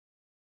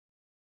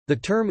The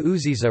term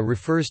Uzazi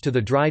refers to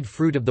the dried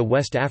fruit of the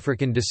West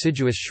African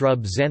deciduous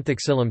shrub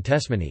Xanthoxylum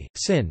tesmani,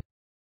 sin.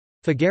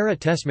 Figuera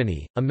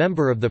tesmani, a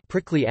member of the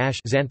prickly ash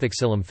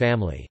Xanthoxylum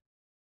family.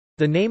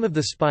 The name of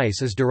the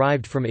spice is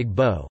derived from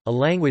Igbo, a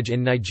language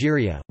in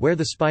Nigeria, where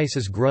the spice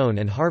is grown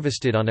and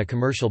harvested on a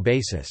commercial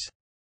basis.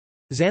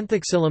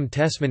 Xanthoxylum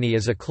tesmani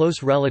is a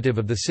close relative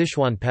of the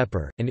Sichuan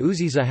pepper, and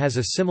Uzazi has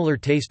a similar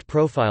taste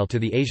profile to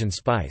the Asian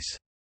spice.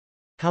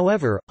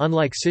 However,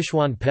 unlike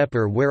Sichuan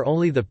pepper where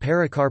only the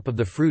pericarp of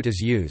the fruit is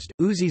used,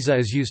 Uzazi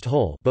is used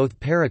whole, both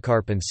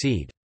pericarp and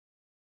seed.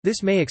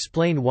 This may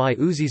explain why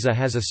Uzazi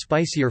has a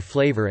spicier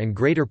flavor and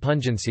greater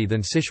pungency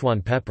than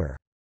Sichuan pepper.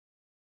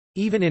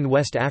 Even in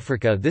West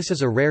Africa this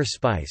is a rare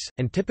spice,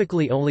 and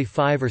typically only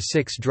 5 or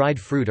 6 dried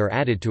fruit are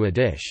added to a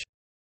dish.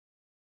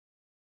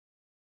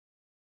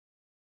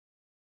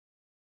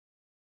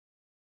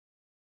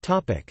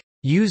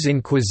 Use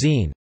in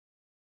cuisine.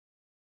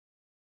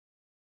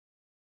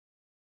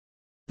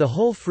 The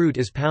whole fruit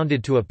is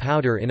pounded to a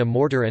powder in a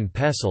mortar and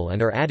pestle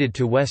and are added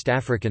to West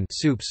African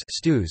soups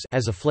stews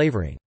as a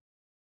flavoring.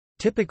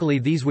 Typically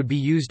these would be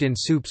used in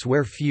soups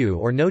where few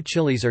or no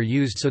chilies are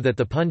used so that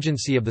the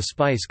pungency of the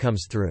spice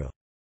comes through.